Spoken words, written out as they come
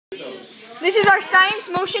This is our science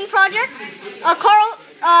motion project. Carl,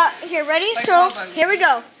 here, ready? So, here we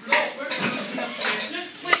go.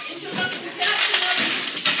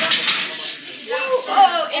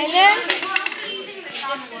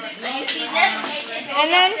 And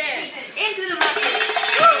then, into the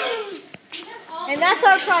bucket. And that's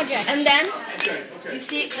our project. And then you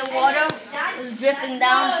see the water is dripping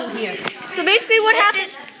down to here. So basically what happens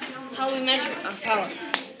This is how we measure our power.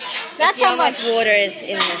 That's how much water is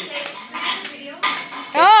in there.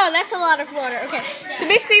 Oh, that's a lot of water. Okay. So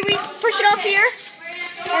basically we push it off here.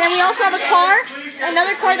 And then we also have a car,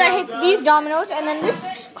 another car that hits these dominoes, and then this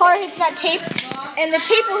car hits that tape, and the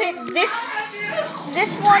tape will hit this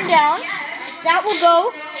one down. That will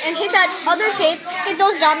go and hit that other tape, hit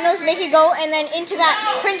those dominoes, make it go, and then into that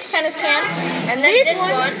Prince tennis can. And then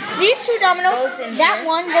these two dominoes, that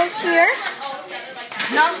one goes here.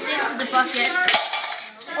 Dumps into the bucket.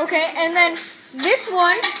 Okay, and then this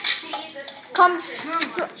one comes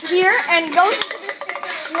here and goes into this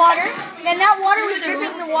water. Then that water was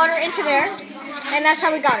dripping the water into there, and that's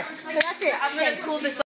how we got it. So that's it. I'm gonna cool this off.